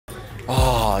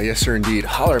Oh, yes, sir, indeed.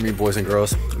 Holler at me, boys and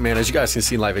girls. Man, as you guys can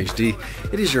see in Live HD,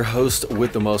 it is your host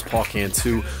with the most, Paul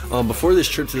Cantu. Before this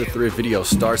trip to the Thrift video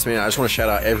starts, man, I just want to shout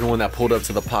out everyone that pulled up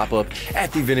to the pop-up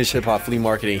at the Vintage Hip Hop Flea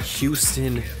Market in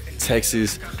Houston,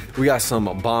 Texas. We got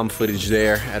some bomb footage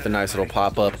there at the nice little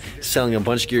pop-up, selling a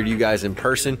bunch of gear to you guys in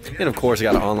person. And of course, I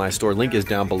got an online store. Link is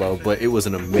down below, but it was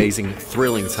an amazing,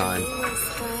 thrilling time.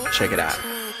 Check it out.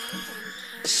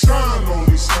 Shine on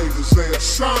these haters, they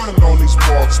shine on these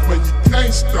marks. Man, you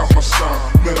can't stop my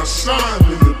shine. Man, I shine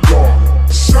in the dark.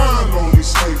 Shine on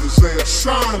these haters, they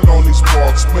shine on these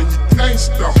marks. Man, you can't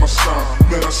stop my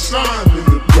shine. Man, I shine in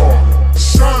the dark.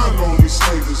 Shine on these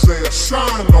haters, they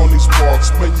shine on these marks.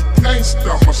 Man, you can't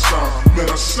stop my shine. Man,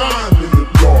 I shine in the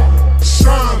dark.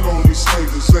 Shine on these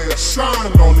haters, they shine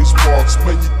on these marks.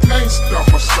 Man, you can't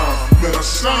stop my shine. Man, I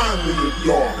shine in the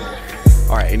dark.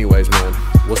 Alright, anyways, man,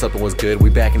 what's up and what's good? We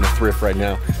back in the Thrift right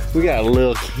now. We got a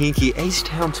little kinky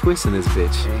H-Town twist in this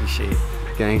bitch. Gang shit.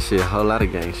 Gang shit, a whole lot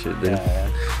of gang shit, dude. Yeah.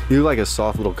 You look like a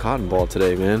soft little cotton ball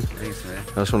today, man. Thanks, man.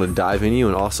 I just want to dive in you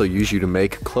and also use you to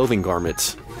make clothing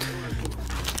garments.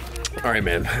 Alright,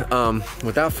 man,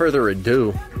 without further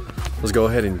ado, let's go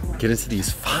ahead and get into these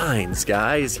finds,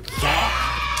 guys. Yeah!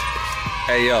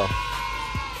 Hey, yo.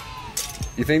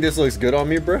 You think this looks good on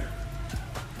me, bro?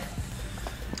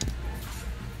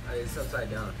 It's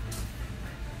upside down.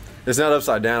 It's not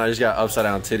upside down, I just got upside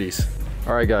down titties.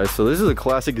 All right, guys, so this is a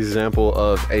classic example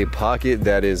of a pocket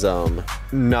that is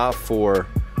not for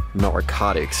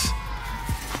narcotics.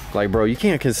 Like, bro, you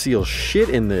can't conceal shit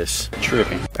in this.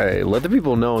 Tripping. Hey, let the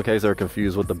people know in case they're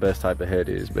confused what the best type of head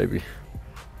is, baby.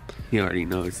 You already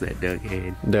know it's that duck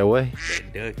head. That way?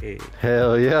 That duck head.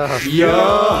 Hell yeah.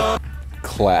 Yeah.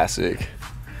 Classic.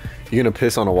 You gonna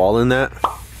piss on a wall in that?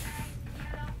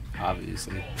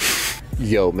 Obviously.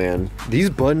 Yo, man, these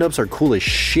button-ups are cool as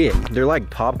shit. They're like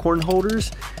popcorn holders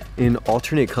in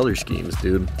alternate color schemes,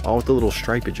 dude. All with the little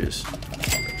stripages.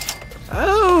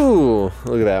 Oh,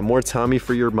 look at that. More Tommy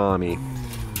for your mommy.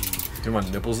 Do my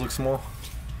nipples look small?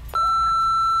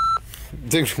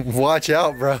 Dude, watch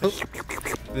out, bro.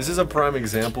 This is a prime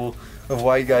example of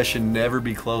why you guys should never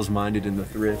be closed-minded in the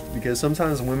Thrift, because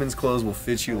sometimes women's clothes will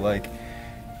fit you like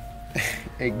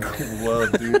a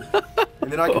glove, dude.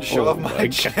 And then I can show off my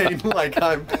chain like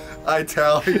I'm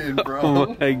Italian, bro.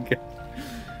 Oh my god.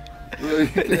 You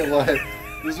can't lie.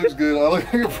 This looks good. I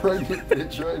look like a pregnant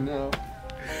bitch right now.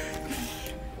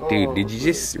 Dude, did you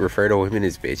just refer to women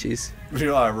as bitches? You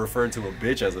know, I referred to a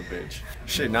bitch as a bitch.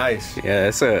 Shit, nice.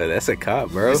 Yeah, that's a cop,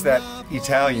 bro. It's that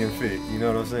Italian fit, you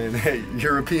know what I'm saying? Hey,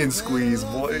 European squeeze,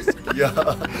 boys.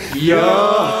 Yeah.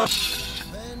 Yeah.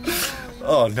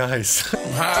 Oh, nice.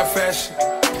 High fashion.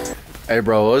 Hey,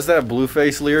 bro, what was that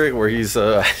Blueface lyric where he's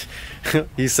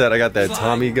he said, I got that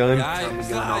Tommy gun? Tommy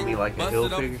gun on me like a hill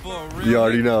figure. You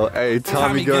already know. Hey,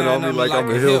 Tommy gun on me like I'm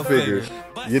a hill figure.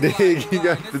 You dig? You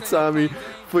got the Tommy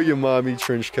for your mommy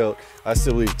trench coat. I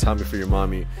still believe Tommy for your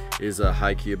mommy is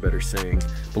high-key a better saying.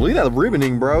 But look at that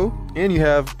ribboning, bro. And you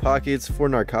have pockets for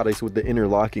narcotics with the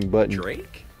interlocking button.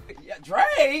 Drake? Yeah,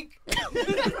 Drake!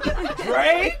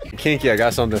 Drake! Kinky, I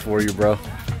got something for you, bro.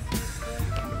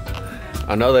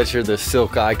 I know that you're the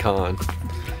silk icon,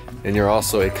 and you're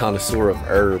also a connoisseur of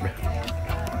herb.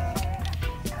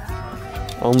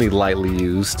 Only lightly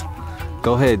used.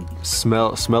 Go ahead,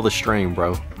 smell the strain,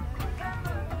 bro.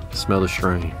 Smell the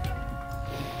strain.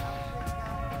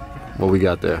 What we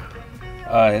got there?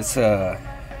 It's There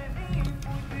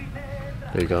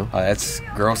you go. that's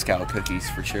Girl Scout cookies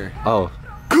for sure. Oh,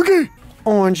 cookie.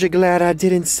 Orange, you glad I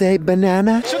didn't say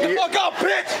banana? Shut the fuck up,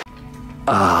 bitch!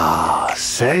 Ah,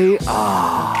 say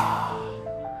ah.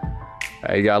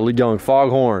 Hey, you got a young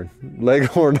foghorn,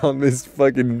 leghorn on this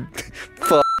fucking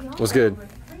fuck. What's good?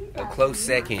 A close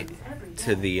second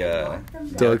to the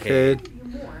Duck head,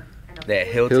 that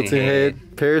Hilton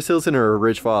head. Paris Hilton or a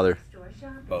rich father?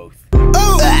 Both.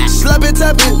 Oh, slap it,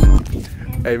 tap it.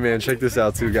 Hey man, check this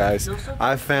out too, guys.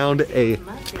 I found a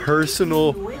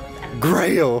personal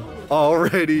grail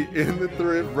already in the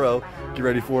Thrift, bro. You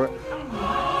ready for it?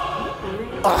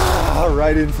 Ah,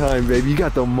 right in time, baby. You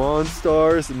got the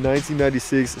Monstars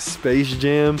 1996 Space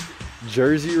Jam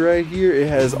jersey right here. It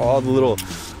has all the little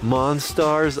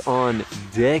Monstars on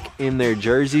deck in their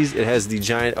jerseys. It has the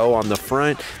giant O on the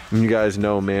front. And you guys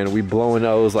know, man, we blowing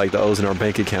O's like the O's in our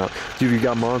bank account. Dude, you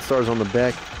got Monstars on the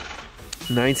back.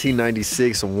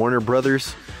 1996 Warner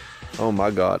Brothers. Oh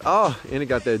my god. Oh, and it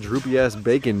got that droopy ass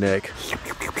bacon neck.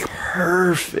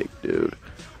 Perfect, dude.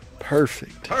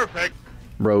 Perfect. Perfect.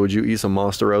 Bro, would you eat some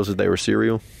Monster O's if they were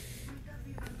cereal?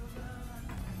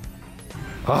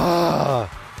 Ah.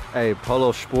 Hey,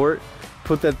 Polo Sport.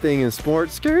 Put that thing in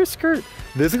sport. Skirt.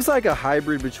 This looks like a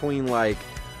hybrid between like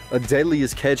a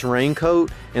Deadliest Catch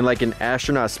raincoat and like an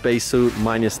astronaut spacesuit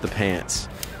minus the pants.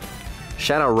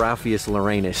 Shout out Ralphius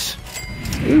Lorenus.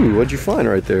 Ooh, what'd you find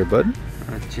right there, bud?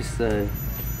 Just a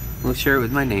little shirt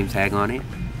with my name tag on it.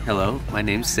 Hello, my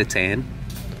name's Satan.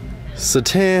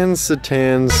 Satan.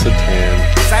 Satan.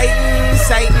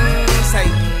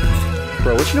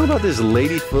 Bro, what you know about this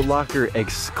Lady Foot Locker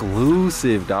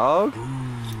exclusive, dog?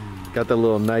 Got that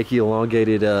little Nike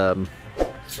elongated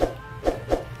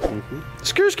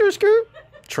skirt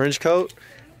trench coat.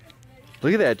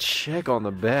 Look at that check on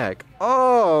the back.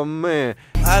 Oh man,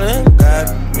 I done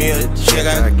got me a check.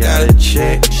 I got a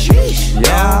check.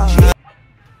 yeah.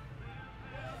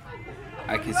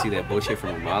 I can see that bullshit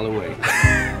from a mile away.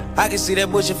 I can see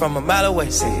that bullshit from a mile away.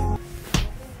 See it.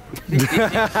 Did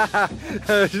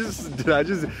I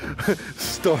just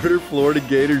starter Florida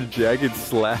Gators jacket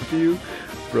slap you?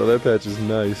 Bro, that patch is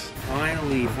nice.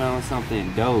 Finally found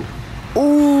something dope.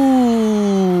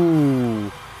 Ooh,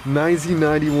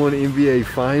 1991 NBA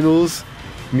Finals.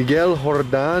 Miguel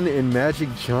Jordan and Magic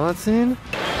Johnson.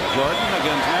 Jordan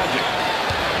against Magic.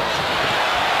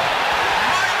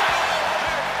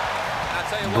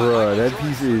 Bruh, that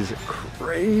piece is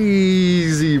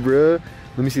crazy, bruh.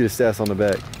 Let me see the stats on the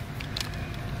back.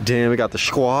 Damn, it got the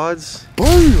squads.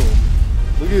 Boom!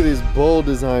 Look at this bold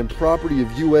design, property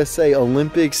of USA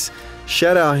Olympics.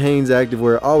 Shout out Hanes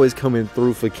Activewear, always coming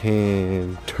through for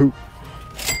Cantu.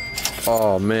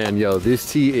 Oh man, yo,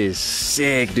 this tee is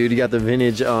sick, dude. You got the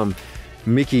vintage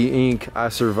Mickey Inc. I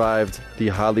survived the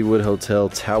Hollywood Hotel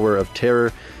Tower of Terror.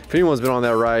 If anyone's been on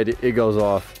that ride, it goes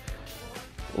off.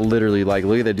 Literally, like,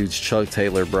 look at that dude's Chuck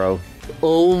Taylor, bro.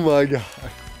 Oh my god.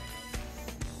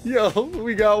 Yo,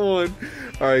 we got one.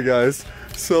 All right, guys.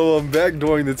 So I'm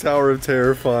backdooring the Tower of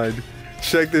Terror find.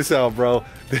 Check this out, bro.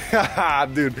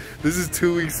 Dude, this is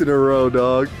 2 weeks in a row,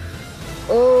 dog.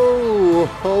 Oh,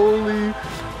 holy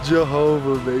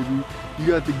Jehovah, baby. You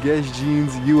got the Guess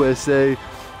Jeans USA.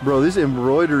 Bro, this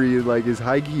embroidery like is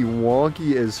high-key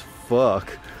wonky as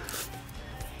fuck.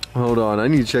 Hold on, I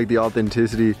need to check the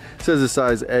authenticity. It says a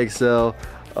size XL.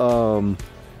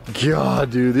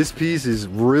 God, dude, this piece is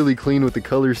really clean with the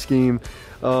color scheme.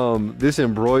 This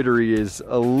embroidery is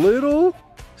a little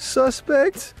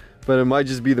suspect, but it might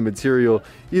just be the material.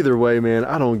 Either way, man,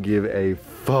 I don't give a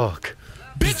fuck.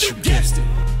 Bitch, you guessed it.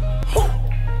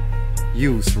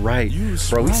 Use right.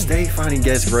 Bro, we stay finding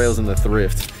Guess Grails in the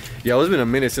thrift. Yo, it's been a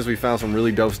minute since we found some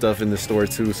really dope stuff in the store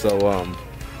too, so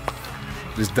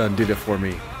this done did it for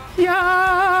me.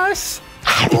 Yes!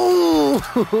 Ooh!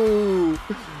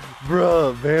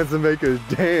 Bruh, Vans and Make Us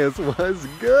Dance. What's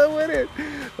good with it?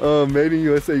 Made in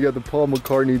USA, you got the Paul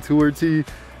McCartney tour tee.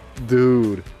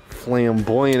 Dude,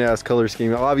 flamboyant ass color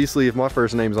scheme. Obviously, if my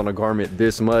first name's on a garment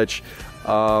this much,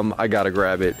 I gotta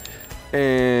grab it.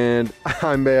 And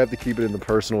I may have to keep it in the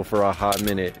personal for a hot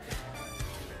minute.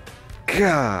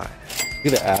 God.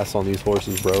 Look at the ass on these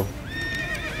horses, bro.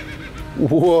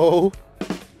 Whoa.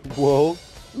 Whoa.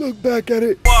 Look back at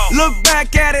it. Whoa. Look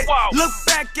back at it. Whoa. Look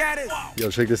back at it. Yo,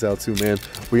 check this out too, man.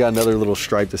 We got another little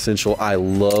striped essential. I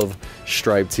love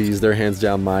striped tees. They're hands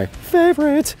down my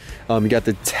favorite. You got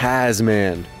the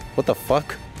Tasman. What the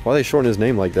fuck? Why are they shortening his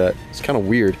name like that? It's kind of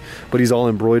weird. But he's all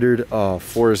embroidered.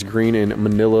 Forest green and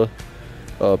manila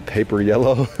paper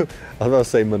yellow. I was about to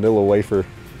say manila wafer.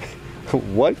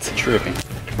 What?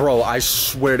 Trippy. Bro, I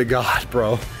swear to God,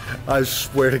 bro. I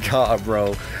swear to God,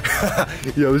 bro.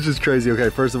 Yo, this is crazy. Okay,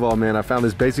 first of all, man, I found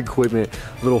this basic equipment,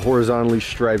 little horizontally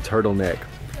striped turtleneck.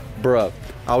 Bruh,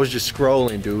 I was just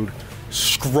scrolling, dude.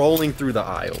 Scrolling through the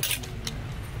aisle.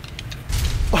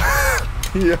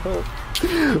 Yo,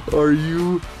 are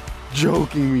you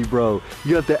joking me, bro?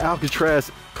 You got the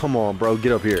Alcatraz. Come on, bro,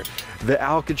 get up here. The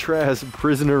Alcatraz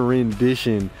prisoner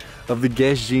rendition of the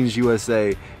Guess Jeans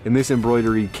USA, and this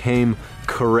embroidery came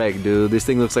correct, dude. This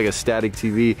thing looks like a static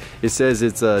TV. It says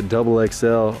it's a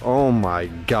XXL. Oh my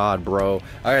God, bro.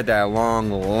 I got that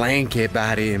long, lanky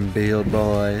body and build,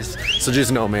 boys. So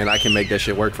just know, man, I can make that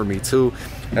shit work for me too.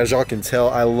 As y'all can tell,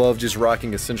 I love just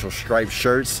rocking essential striped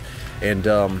shirts, and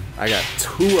I got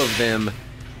 2 of them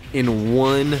in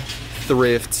one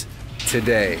thrift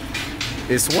today.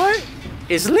 It's what?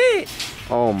 It's lit.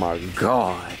 Oh my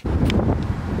God.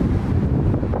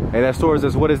 Hey, that store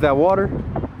says, what is that water?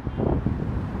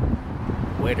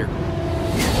 Waiter.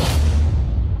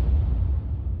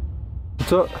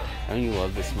 What's up? Don't you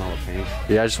love the smell of paint?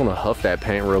 Yeah, I just want to huff that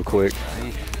paint real quick.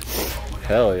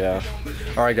 Hell yeah.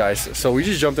 All right, guys, so we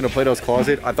just jumped into Plato's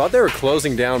Closet. I thought they were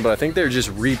closing down, but I think they're just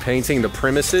repainting the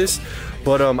premises.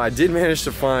 But I did manage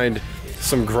to find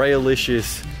some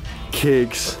Grailicious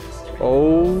kicks.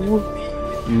 Oh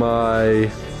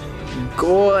my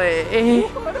god.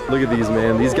 Look at these,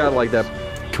 man. These got like that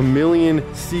chameleon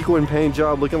sequin paint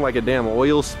job looking like a damn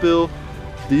oil spill.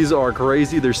 These are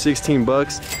crazy. They're 16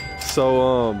 bucks.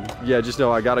 So yeah, just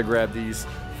know I gotta grab these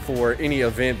for any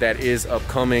event that is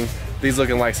upcoming. These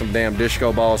looking like some damn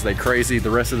disco balls. They crazy.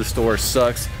 The rest of the store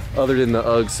sucks other than the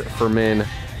Uggs for men,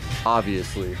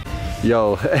 obviously.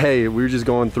 Yo, hey, we were just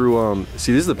going through,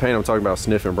 see, this is the paint I'm talking about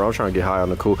sniffing, bro. I'm trying to get high on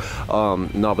the cool.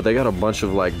 No, but they got a bunch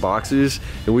of like boxes,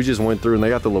 and we just went through and they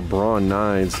got the Lebron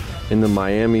 9s in the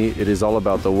Miami. It is all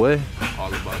about the way.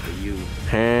 All about the U.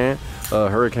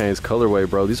 Hurricanes colorway,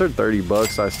 bro. These are 30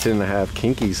 bucks, size 10.5,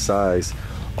 kinky size,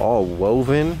 all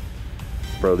woven.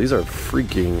 Bro, these are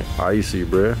freaking icy,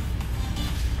 bro.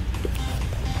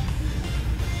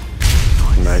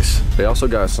 Nice. They also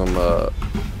got some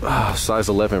size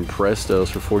 11 Prestos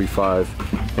for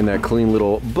 45 in that clean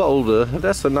little boulder.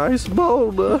 That's a nice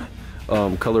boulder.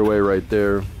 Colorway right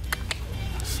there.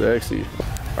 Sexy.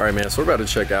 All right, man, so we're about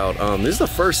to check out. This is the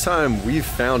first time we've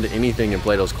found anything in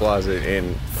Plato's Closet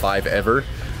in 5 ever.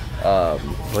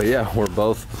 But yeah, we're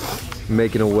both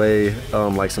making away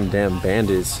like some damn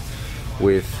bandits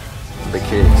with the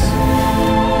kicks.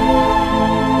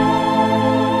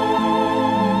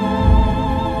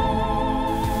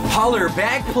 Holler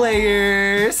back,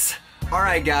 players!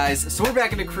 Alright guys, so we're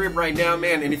back in the crib right now,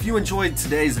 man, and if you enjoyed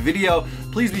today's video,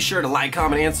 please be sure to like,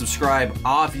 comment, and subscribe.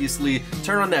 Obviously,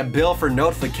 turn on that bell for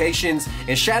notifications,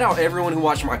 and shout out everyone who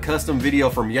watched my custom video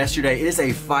from yesterday. It is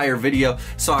a fire video,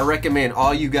 so I recommend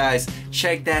all you guys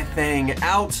check that thing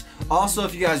out. Also,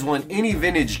 if you guys want any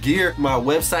vintage gear, my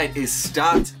website is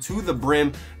stocked to the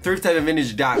brim,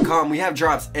 thriftheavenvintage.com. We have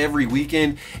drops every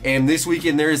weekend, and this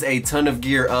weekend there is a ton of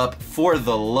gear up for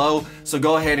the low, so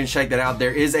go ahead and check that out.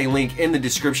 There is a link in the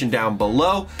description down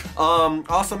below.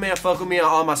 Also, man, fuck with me on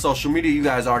all my social media. You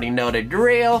guys already know the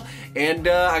drill, and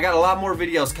I got a lot more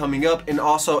videos coming up, and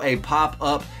also a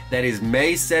pop-up that is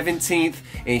May 17th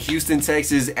in Houston,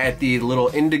 Texas at the little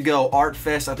Indigo Art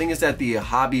Fest. I think it's at the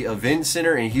Hobby Event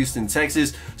Center in Houston,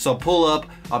 Texas. So pull up.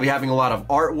 I'll be having a lot of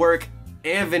artwork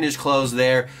and vintage clothes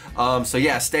there. So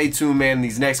yeah, stay tuned, man.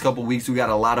 These next couple weeks we got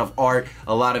a lot of art,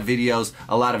 a lot of videos,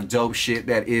 a lot of dope shit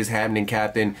that is happening,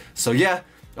 Captain. So yeah,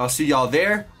 I'll see y'all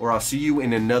there, or I'll see you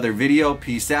in another video.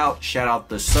 Peace out. Shout out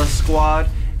the Sus Squad,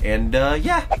 and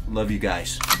yeah, love you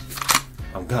guys.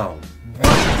 I'm gone.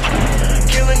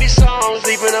 Killing these songs,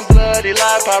 leaving a bloody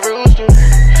life I roost to.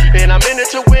 And I'm in it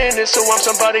to win it, so I'm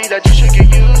somebody that you should get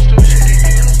used to.